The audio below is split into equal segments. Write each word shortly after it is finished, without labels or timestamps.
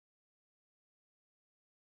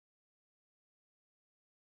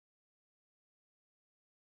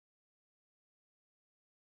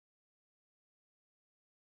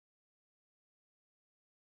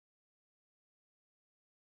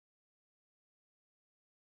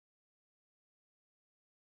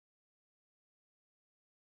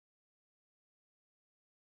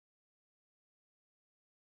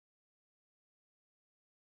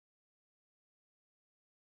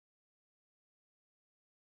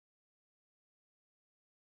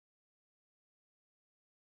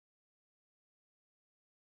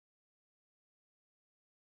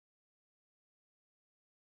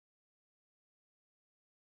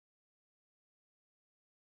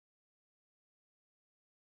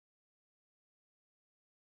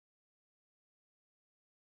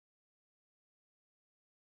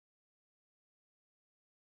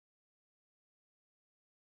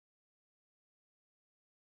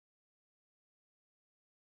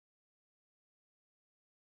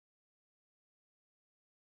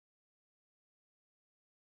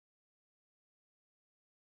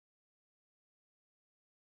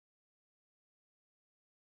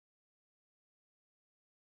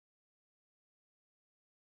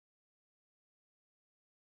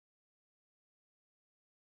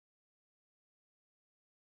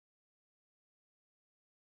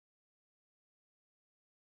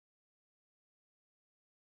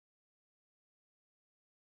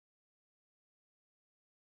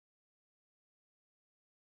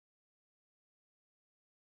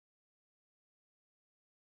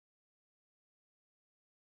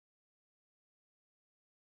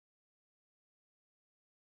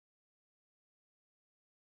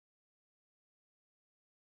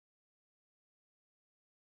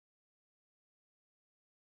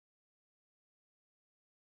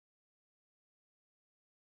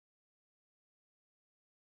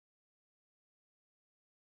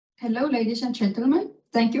Hello, ladies and gentlemen.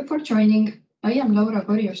 Thank you for joining. I am Laura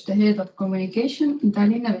Korjus, the Head of Communication in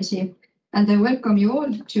Tallinna Vesi, and I welcome you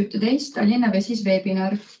all to today's Tallinna Vesi's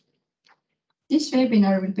webinar. This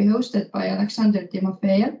webinar will be hosted by Aleksandr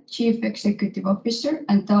Timofejev, Chief Executive Officer,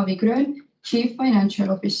 and Taavi Gröön, Chief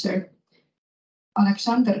Financial Officer.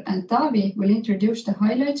 Aleksandr and Taavi will introduce the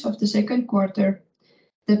highlights of the second quarter.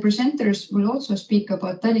 The presenters will also speak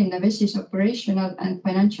about Tallinna Vesi's operational and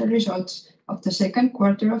financial results of the second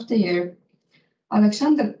quarter of the year.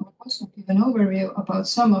 Aleksandr will also give an overview about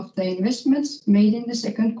some of the investments made in the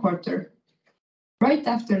second quarter. Right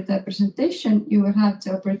after the presentation, you will have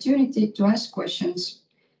the opportunity to ask questions.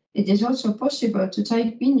 It is also possible to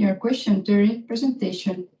type in your question during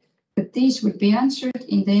presentation, but these will be answered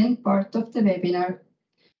in the end part of the webinar.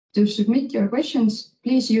 To submit your questions,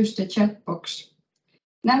 please use the chat box.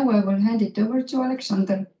 Now I will hand it over to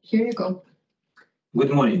Aleksandr. Here you go.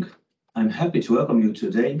 Good morning. I'm happy to welcome you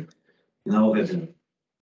today in our webinar.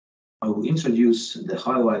 I will introduce the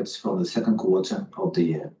highlights from the second quarter of the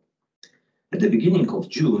year. At the beginning of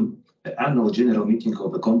June, the annual general meeting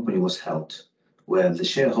of the company was held, where the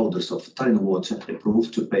shareholders of Tallinna Water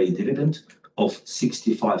approved to pay a dividend of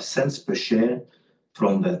 65 cents per share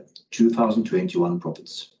from the 2021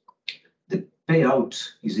 profits. The payout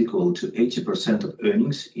is equal to 80% of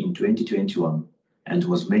earnings in 2021 and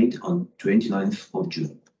was made on 29th of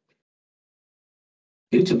June.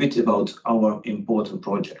 A little bit about our important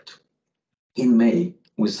project. In May,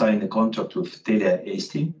 we signed a contract with Tallinna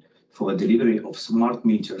Vesi for the delivery of smart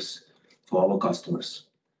meters for our customers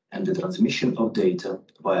and the transmission of data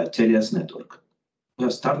via Telia's network. We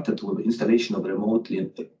have started with the installation of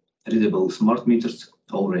remotely readable smart meters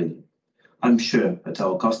already. I'm sure that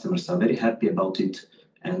our customers are very happy about it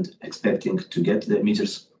and expecting to get the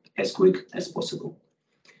meters as quick as possible.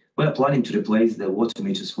 We are planning to replace the water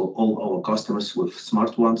meters for all our customers with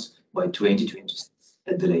smart ones by 2026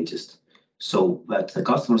 at the latest, so that the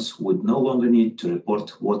customers would no longer need to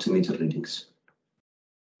report water meter readings.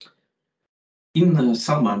 In the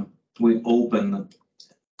summer, we open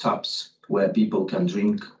taps where people can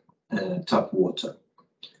drink tap water.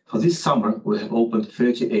 For this summer, we have opened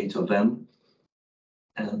 38 of them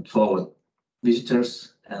and for our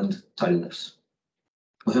visitors and Tallinners.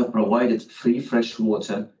 We have provided free fresh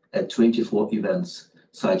water at 24 events,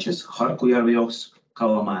 such as Harkujärvi,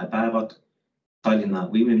 Kalamaja päevad,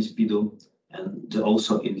 Tallinna Võimlemispidu, and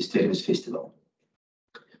also Investeerimis Festival.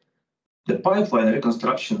 The pipeline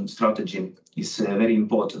reconstruction strategy is very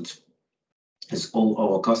important, as all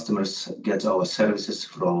our customers get our services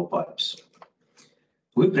from our pipes.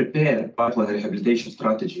 We prepare pipeline rehabilitation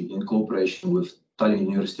strategy in cooperation with Tallinn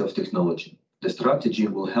University of Technology. The strategy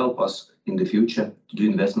will help us in the future to do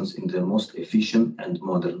investments in the most efficient and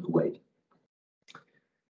modern way.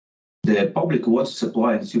 The public water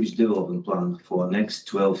supply and sewage development plan for the next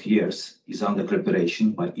 12 years is under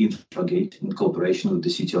preparation by Infragate in cooperation with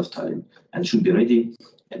the City of Tallinn and should be ready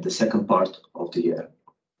at the second part of the year.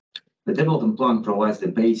 The development plan provides the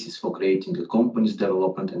basis for creating a company's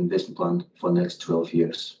development and investment plan for the next 12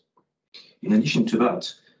 years. In addition to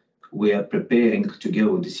that, we are preparing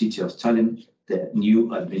together with the City of Tallinn the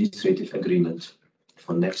new administrative agreement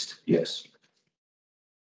for next years.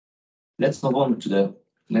 Let's move on to the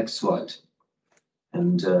next slide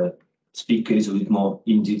and speak a little bit more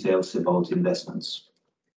in details about investments.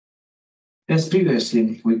 As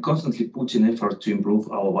previously, we constantly put in effort to improve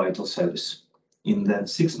our vital service. In the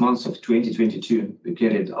 6 months of 2022, we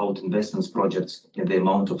carried out investments projects in the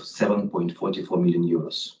amount of 7.44 million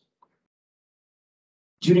euros.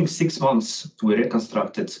 During 6 months, we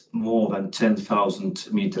reconstructed more than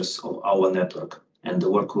 10,000 meters of our network, and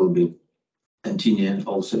the work will be continuing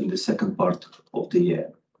also in the second part of the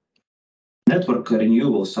year. Network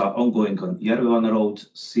renewals are ongoing on Järvevana Road,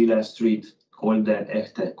 Sile Street, Kolde,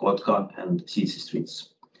 Ehte, Kotka, and Siitsi streets.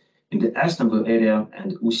 In the Asnamäe area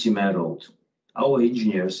and Ussimäe Road, our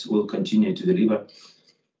engineers will continue to deliver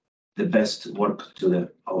the best work to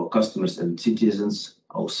our customers and citizens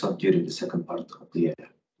also during the second part of the year.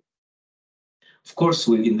 Of course,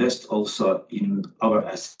 we invest also in our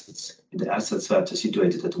assets, in the assets that are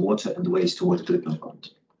situated at water and wastewater treatment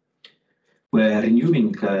plant. We are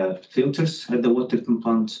renewing filters at the water treatment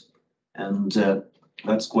plant, and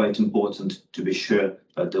that's quite important to be sure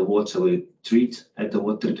that the water we treat at the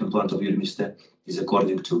water treatment plant of Ülemiste is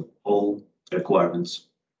according to all requirements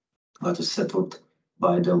that are settled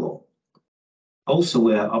by the law. Also,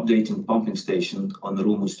 we are updating pumping station on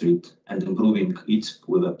Rumu Street and improving it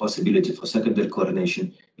with a possibility for secondary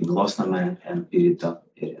chlorination in Lasnamäe and Pirita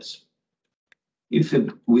areas. If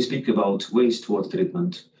we speak about wastewater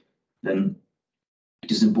treatment, then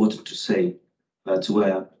it is important to say that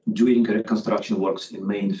were doing reconstruction works in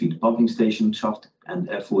main feed pumping station shaft and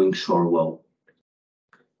effluent shore well,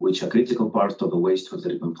 which are critical part of the wastewater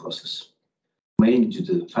treatment process, mainly due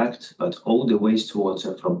to the fact that all the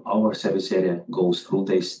wastewater from our service area goes through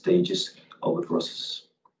these stages of the process.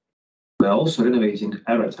 We are also renovating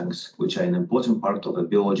air tanks, which are an important part of the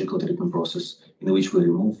biological treatment process in which we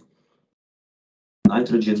remove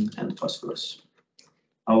nitrogen and phosphorus.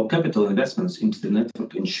 Our capital investments into the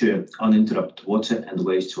network ensure uninterrupted water and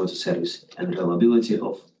wastewater service and reliability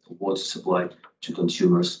of water supply to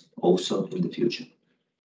consumers also in the future.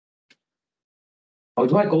 I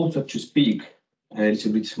would like also to speak a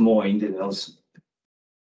little bit more in details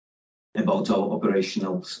about our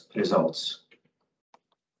operational results.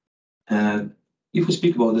 If we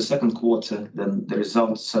speak about the second quarter, then the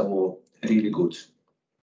results were really good.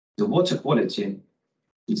 The water quality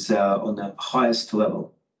is on the highest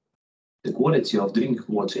level. The quality of drinking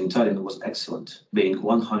water in Tallinn was excellent, being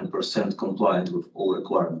 100% compliant with all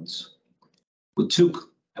requirements. We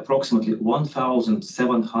took approximately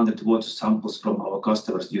 1,700 water samples from our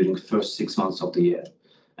customers during the first 6 months of the year,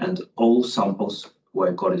 and all samples were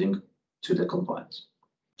according to the compliance.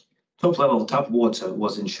 Top-level tap water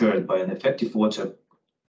was ensured by an effective water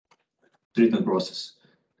treatment process,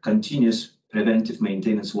 continuous preventive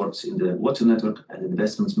maintenance works in the water network, and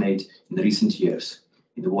investments made in recent years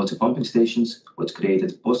in the water pumping stations, which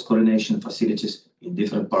created post-chlorination facilities in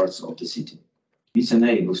different parts of the city. This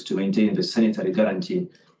enables to maintain the sanitary guarantee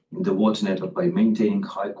in the water network by maintaining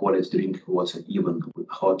high-quality drinking water even with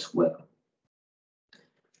hot weather.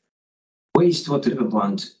 Wastewater treatment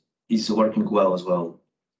plant is working well as well.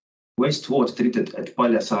 Wastewater treated at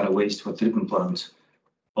Paljassaare wastewater treatment plant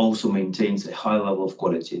also maintains a high level of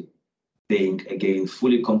quality, being again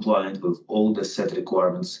fully compliant with all the set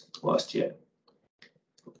requirements last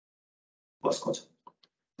quarter.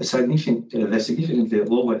 The significantly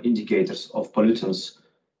lower indicators of pollutants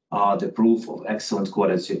are the proof of excellent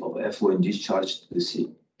quality of effluent discharge to the sea.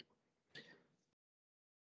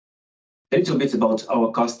 A little bit about our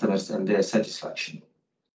customers and their satisfaction.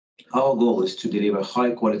 Our goal is to deliver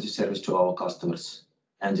high quality service to our customers,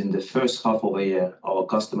 and in the first half of the year, our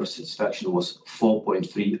customer satisfaction was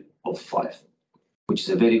 4.3 of 5, which is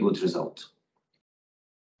a very good result.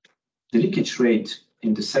 The leakage rate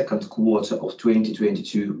in the second quarter of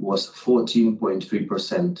 2022 was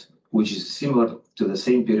 14.3%, which is similar to the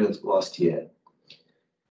same period last year.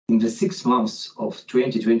 In the 6 months of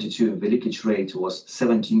 2022, the leakage rate was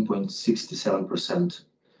 17.67%.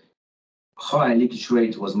 High leakage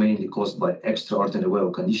rate was mainly caused by extraordinary weather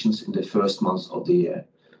conditions in the first months of the year.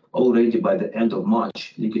 Already by the end of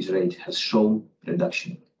March, leakage rate has shown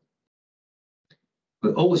reduction.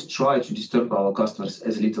 We always try to disturb our customers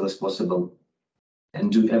as little as possible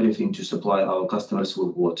and do everything to supply our customers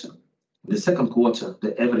with water. In the second quarter,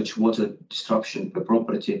 the average water disruption per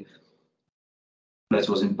property that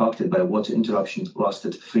was impacted by water interruption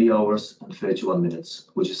lasted 3 hours and 31 minutes,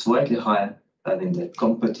 which is slightly higher than in the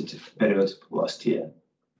competitive period last year.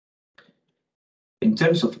 In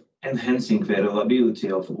terms of enhancing the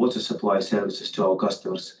reliability of water supply services to our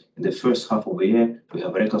customers, in the first half of the year, we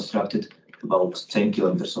have reconstructed about 10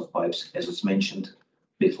 kilometers of pipes, as was mentioned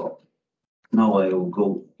before. Now I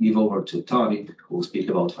will give over to Taavi, who will speak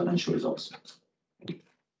about financial results.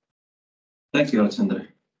 Thank you, Alexander.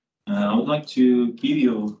 I would like to give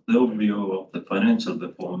you the overview of the financial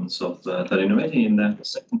performance of Tallinna Vesi in the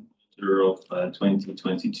second quarter of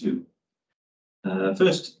 2022.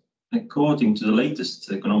 First, according to the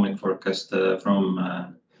latest economic forecast from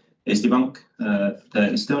Eesti Pank, the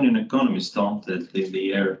Estonian economy started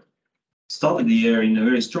the year in a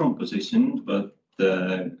very strong position, but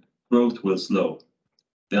growth was slow.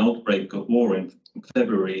 The outbreak of war in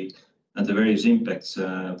February and the various impacts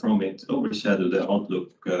from it overshadowed the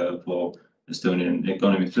outlook for Estonian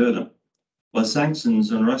economy further. While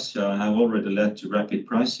sanctions on Russia have already led to rapid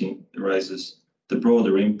pricing rises, the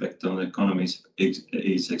broader impact on the economy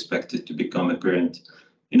is expected to become apparent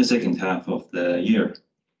in the second half of the year.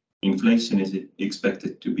 Inflation is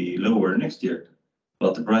expected to be lower next year,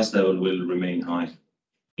 but the price level will remain high.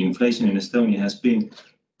 Inflation in Estonia has been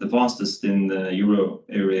the fastest in the euro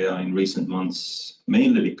area in recent months,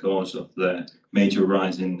 mainly because of the major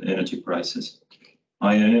rise in energy prices.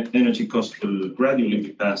 Higher energy costs will gradually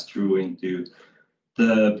be passed through into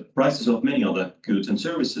the prices of many other goods and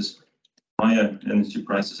services. Higher energy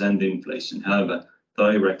prices and inflation have a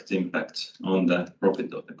direct impact on the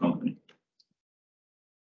profit of the company.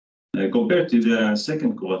 Compared to the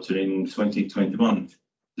second quarter in 2021,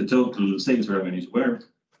 the total sales revenues were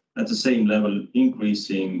at the same level,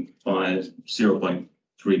 increasing by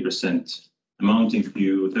 0.3%. amounting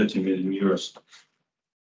to 13 million euros.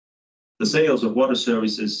 The sales of water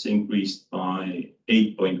services increased by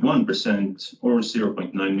 8.1% or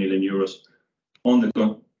 0.9 million euros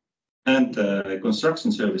and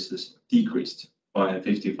construction services decreased by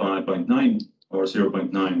 55.9 or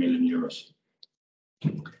 0.9 million euros.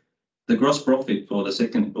 The gross profit for the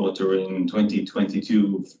second quarter in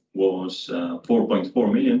 2022 was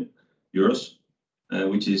 4.4 million euros,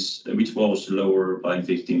 which was lower by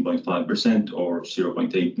 15.5% or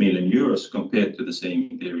 0.8 million euros compared to the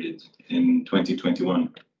same period in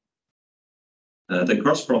 2021. The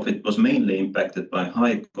gross profit was mainly impacted by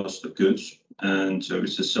high cost of goods and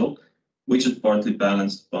services sold, which is partly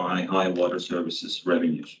balanced by high water services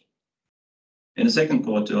revenues. In the second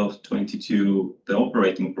quarter of 2022, the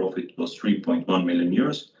operating profit was 3.1 million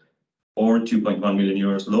euros or 2.1 million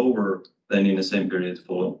euros lower than in the same period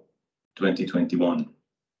for 2021,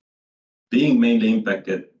 being mainly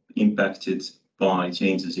impacted by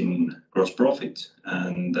changes in gross profit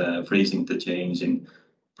and freezing the change in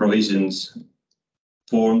provisions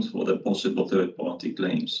formed for the possible third-party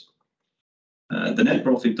claims. The net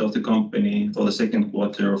profit of the company for the second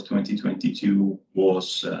quarter of 2022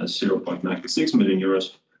 was 0.96 million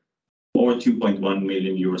euros or 2.1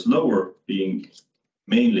 million euros lower, being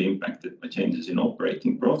mainly impacted by changes in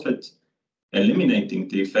operating profit, eliminating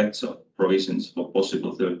the effects of provisions for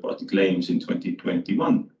possible third-party claims in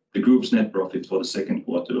 2021. The group's net profit for the second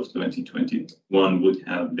quarter of 2021 would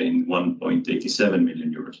have been 1.87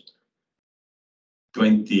 million euros.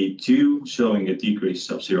 22 showing a decrease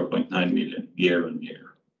of 0.9 million year on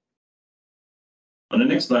year. On the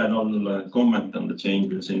next slide, I'll comment on the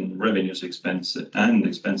changes in revenues, expenses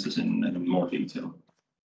in more detail.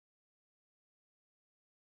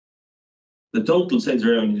 The total sales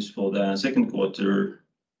revenues for the second quarter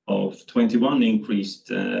of 21 increased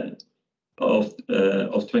of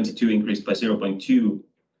 22 increased by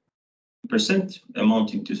 0.2%,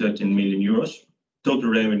 amounting to 13 million euros.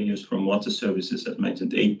 Total revenues from water services, as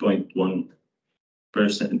mentioned,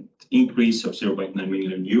 8.1% increase of 0.9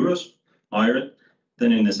 million euros, higher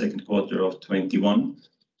than in the second quarter of 21,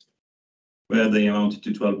 where they amounted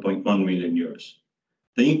to 12.1 million euros.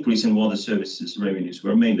 The increase in water services revenues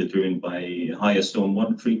were mainly driven by higher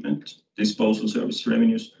stormwater treatment, disposal service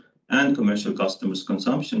revenues, and commercial customers'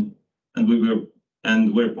 consumption, and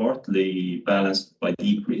were partly balanced by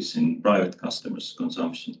decrease in private customers'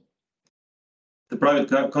 consumption. The private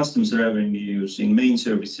customers' revenues in main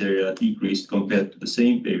service area decreased compared to the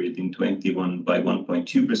same period in 21 by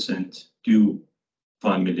 1.2% to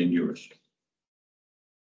 5 million euros.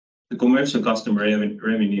 The commercial customer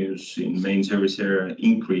revenues in main service area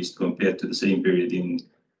increased compared to the same period in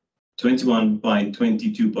 21 by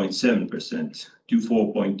 22.7% to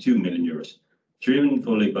 4.2 million euros, driven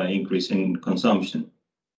fully by increase in consumption.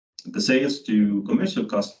 The sales to commercial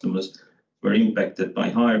customers were impacted by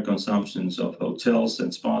higher consumptions of hotels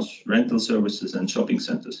and spas, rental services, and shopping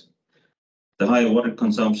centers. The higher water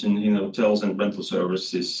consumption in hotels and rental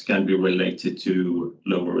services can be related to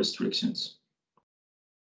lower restrictions.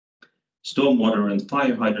 Stormwater and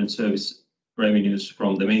fire hydrant service revenues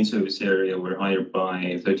from the main service area were higher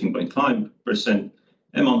by 13.5%,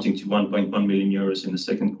 amounting to 1.1 million euros in the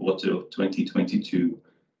second quarter of 2022,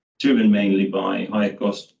 driven mainly by higher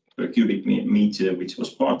cost per cubic meter, which was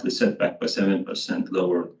partly set back by 7%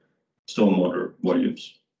 lower stormwater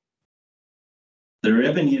volumes. The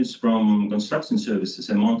revenues from construction services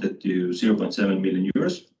amounted to 0.7 million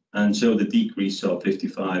euros and showed a decrease of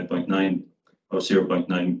 55.9 or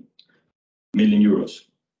 0.9 million euros,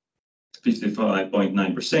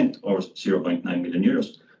 55.9% or 0.9 million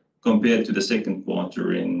euros compared to the second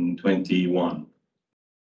quarter in 21.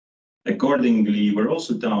 Accordingly, we're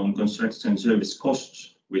also down construction service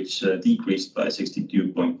costs, which decreased by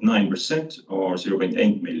 62.9% or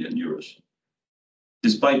 0.8 million euros.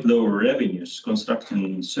 Despite lower revenues,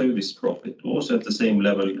 construction service profit was at the same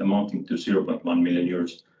level, amounting to 0.1 million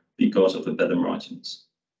euros because of the better margins.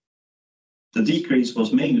 The decrease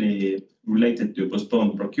was mainly related to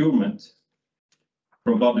postponed procurement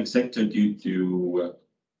from public sector due to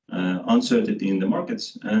uncertainty in the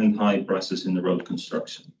markets and high prices in the road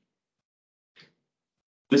construction.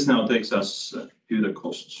 This now takes us to the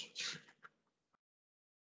costs.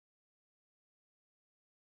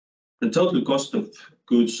 The total cost of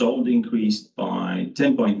goods sold increased by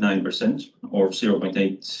 10.9% or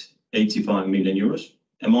 0.85 million euros,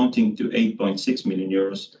 amounting to 8.6 million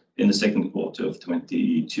euros in the second quarter of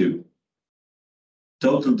 22.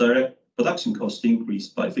 Total direct production cost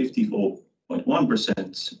increased by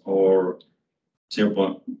 54.1% or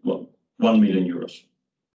 0.1 million euros,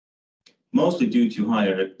 mostly due to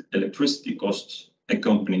higher electricity costs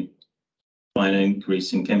accompanied by an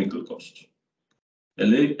increase in chemical costs.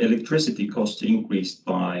 Electricity costs increased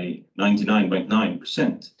by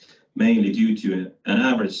 99.9%, mainly due to an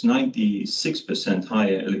average 96%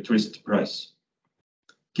 higher electricity price.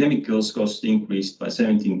 Chemicals costs increased by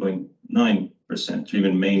 17.9%,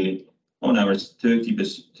 driven mainly on average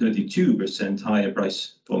 32% higher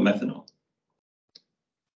price for methanol.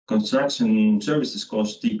 Construction services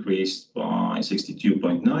costs decreased by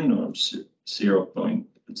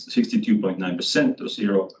 62.9% or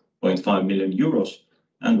 0.5 million euros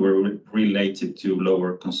and were related to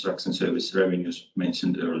lower construction service revenues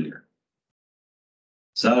mentioned earlier.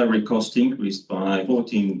 Salary costs increased by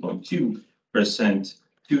 14.2%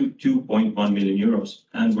 to 2.1 million euros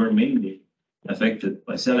and were mainly affected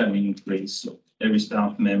by salary increase of every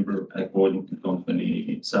staff member according to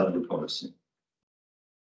company salary policy.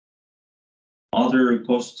 Other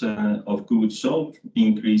costs of goods sold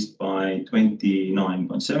increased by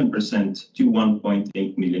 29.7% to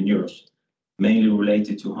 1.8 million euros, mainly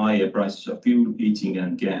related to higher prices of fuel, heating,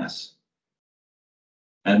 and gas.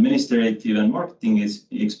 Administrative and marketing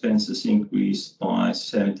expenses increased by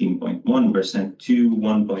 17.1% to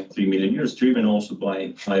 1.3 million euros, driven also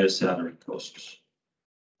by higher salary costs.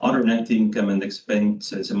 Other net income and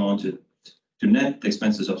expenses amounted to net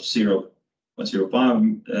expenses of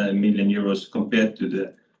 0.05 million euros compared to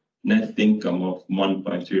the net income of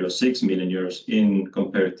 1.06 million euros in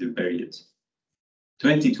comparative periods.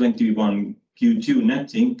 2021 Q2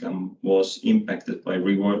 net income was impacted by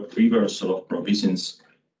reversal of provisions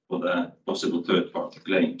for the possible third-party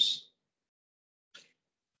claims.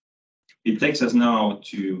 It takes us now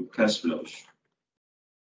to cash flows.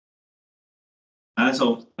 As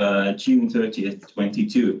of June 30th,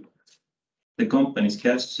 2022, the company's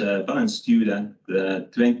cash balance stood at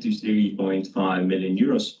 23.5 million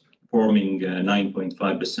euros, forming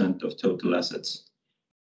 9.5% of total assets.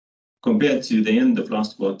 Compared to the end of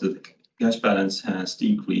last quarter, the cash balance has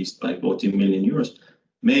decreased by 14 million euros,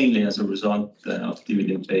 mainly as a result of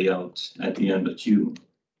dividend payout at the end of June.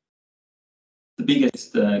 The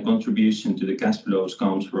biggest contribution to the cash flows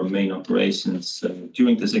comes from main operations.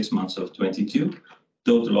 During the 6 months of 2022,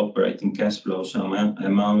 total operating cash flows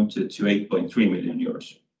amounted to 8.3 million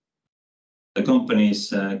euros. The company's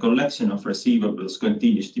collection of receivables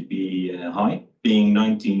continues to be high, being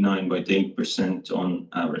 99.8% on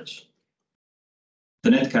average. The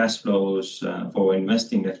net cash flows for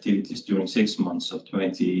investing activities during 6 months of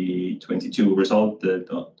 2022 resulted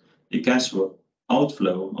in a cash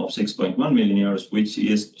outflow of 6.1 million euros, which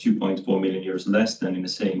is 2.4 million euros less than in the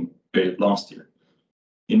same period last year.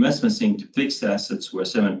 Investments into fixed assets were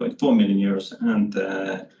 7.4 million euros and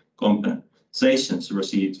compensations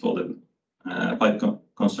received for the pipe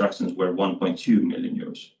constructions were 1.2 million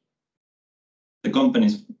euros. The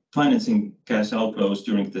company's financing cash outflows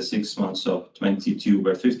during the 6 months of 2022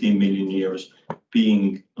 were 15 million euros,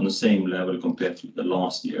 being on the same level compared to the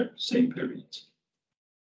last year, same period.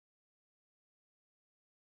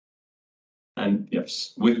 And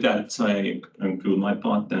yes, with that, I conclude my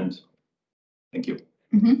part and thank you.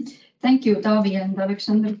 Thank you, Taavi and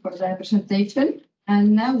Alexander, for the presentation.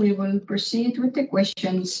 And now we will proceed with the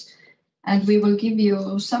questions, and we will give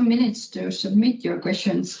you some minutes to submit your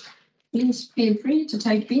questions. Please feel free to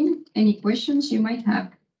type in any questions you might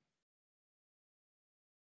have.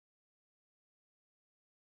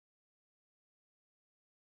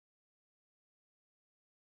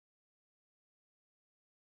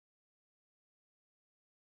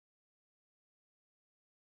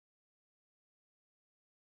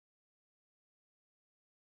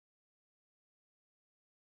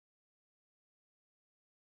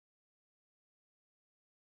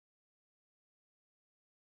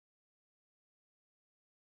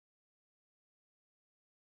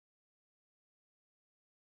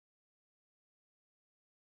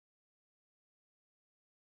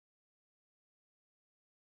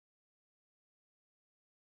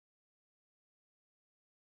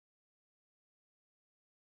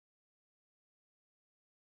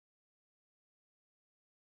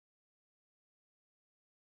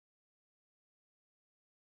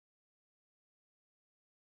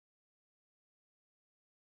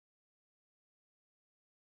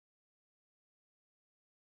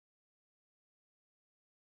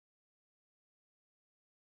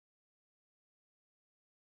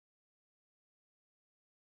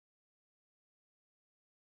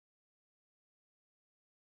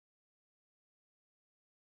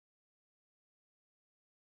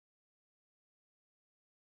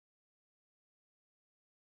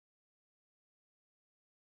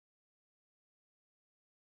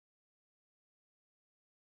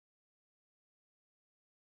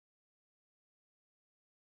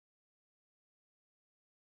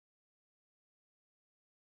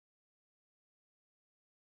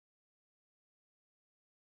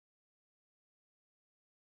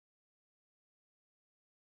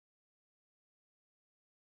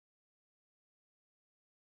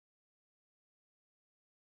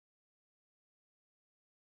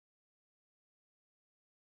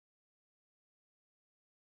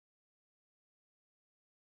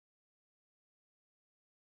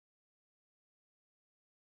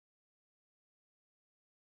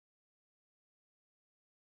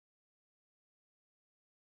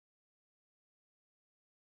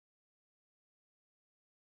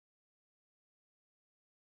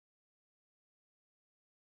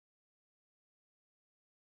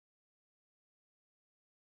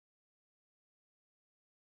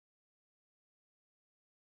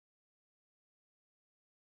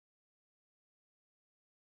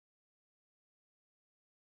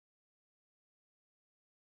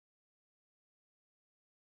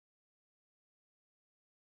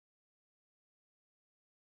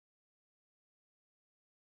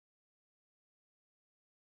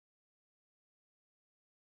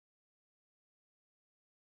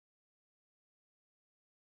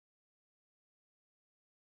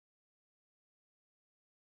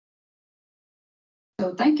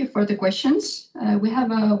 So thank you for the questions. We have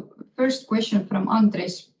a first question from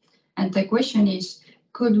Andres, and the question is,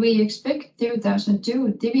 could we expect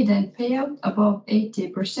 2002 dividend payout above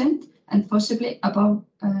 80% and possibly above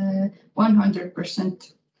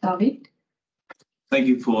 100%? David? Thank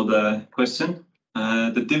you for the question.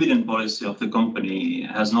 The dividend policy of the company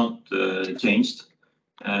has not changed,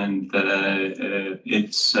 and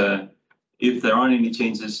it's if there are any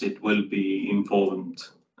changes, it will be informed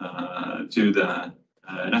to the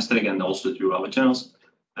Nasdaq and also through our channels,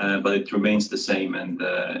 but it remains the same, and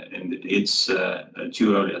it's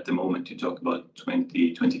too early at the moment to talk about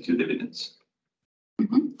 2022 dividends.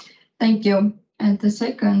 Thank you. And the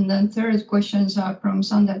second and third questions are from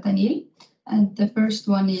Sander Daniel. And the first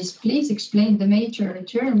one is, please explain the major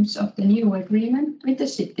terms of the new agreement with the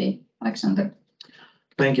city. Alexander.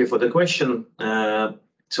 Thank you for the question.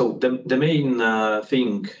 So the main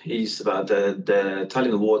thing is that the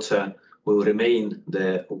Tallinna Water will remain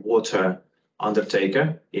the water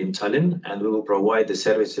undertaker in Tallinn, and we will provide the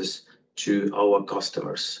services to our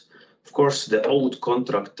customers. Of course, the old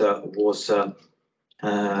contract was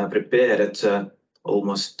prepared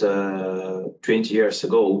almost 20 years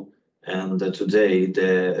ago, and today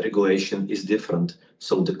the regulation is different.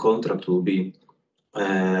 So the contract will be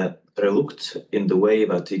relooked in the way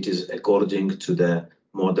that it is according to the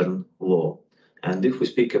modern law. And if we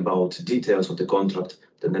speak about details of the contract,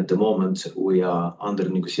 then at the moment we are under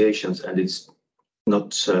negotiations, and it's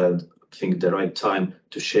not, I think, the right time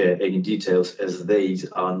to share any details as they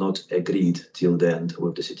are not agreed till the end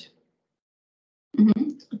with the city.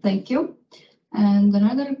 Thank you. And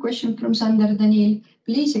another question from Sander Daniel.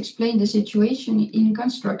 Please explain the situation in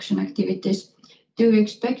construction activities. Do you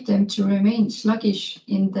expect them to remain sluggish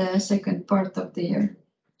in the second part of the year?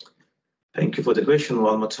 Thank you for the question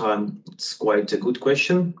one more time. It's quite a good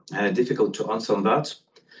question, difficult to answer on that.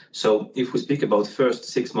 So if we speak about first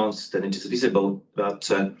 6 months, then it is visible that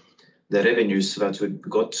the revenues that we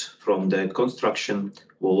got from the construction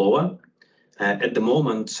were lower. At the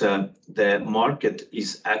moment, the market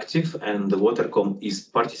is active and the Watercom is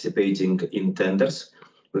participating in tenders.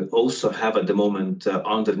 We also have at the moment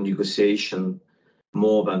under negotiation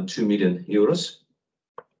more than 2 million euros.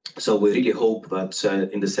 So we really hope that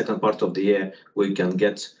in the second part of the year we can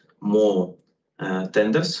get more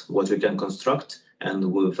tenders, what we can construct,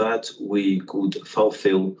 and with that we could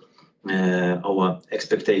fulfill our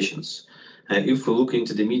expectations. If we look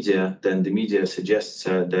into the media, then the media suggests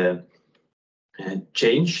the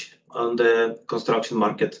change on the construction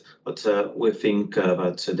market, but we think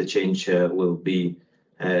that the change will be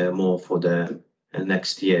more for the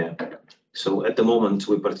next year. So at the moment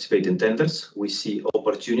we participate in tenders, we see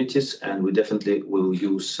opportunities, and we definitely will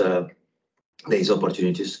use these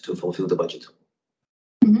opportunities to fulfill the budget.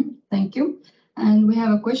 Thank you. And we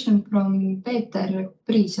have a question from Peter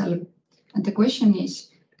Priisal. And the question is,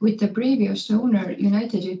 with the previous owner,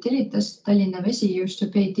 United Utilities, Tallinna Vesi used to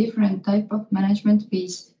pay different type of management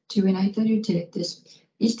fees to United Utilities.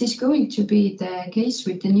 Is this going to be the case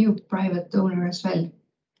with the new private owner as well?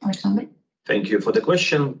 Alexander? Thank you for the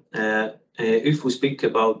question. If we speak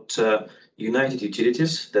about United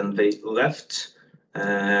Utilities, then they left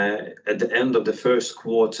at the end of the first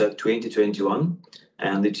quarter 2021,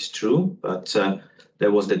 and it is true, but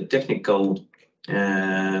there was the technical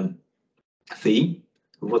fee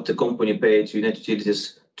what the company paid to United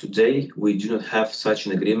Utilities. Today we do not have such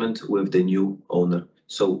an agreement with the new owner,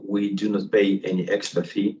 so we do not pay any extra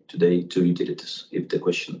fee today to utilities, if the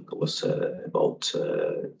question was about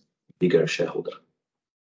bigger shareholder.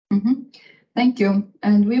 Thank you.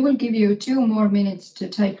 And we will give you 2 more minutes to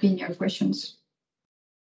type in your questions.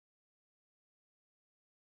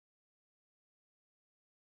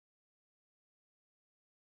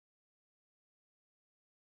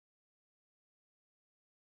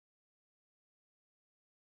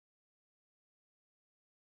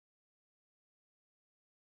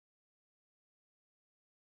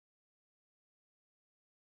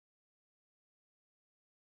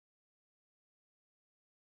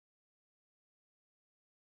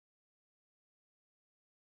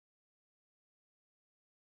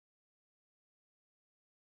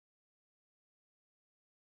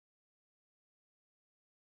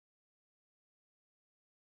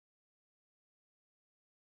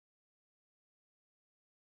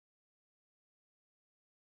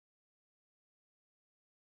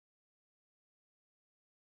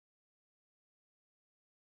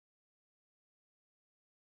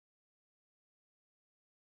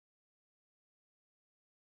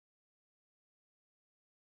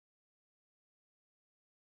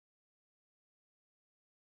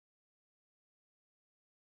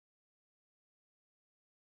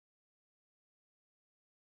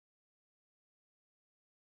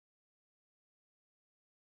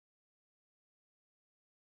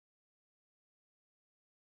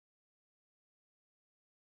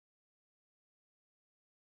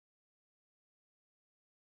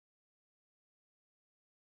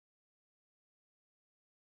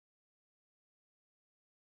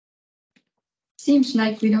 Seems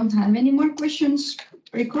like we don't have any more questions.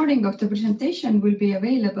 Recording of the presentation will be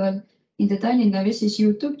available in the Tallinna Vesi's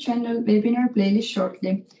YouTube channel webinar playlist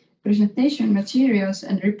shortly. Presentation materials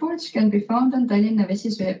and reports can be found on Tallinna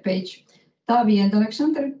Vesi's webpage. Taavi and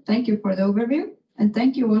Alexander, thank you for the overview, and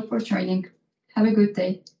thank you all for joining. Have a good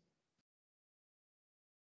day.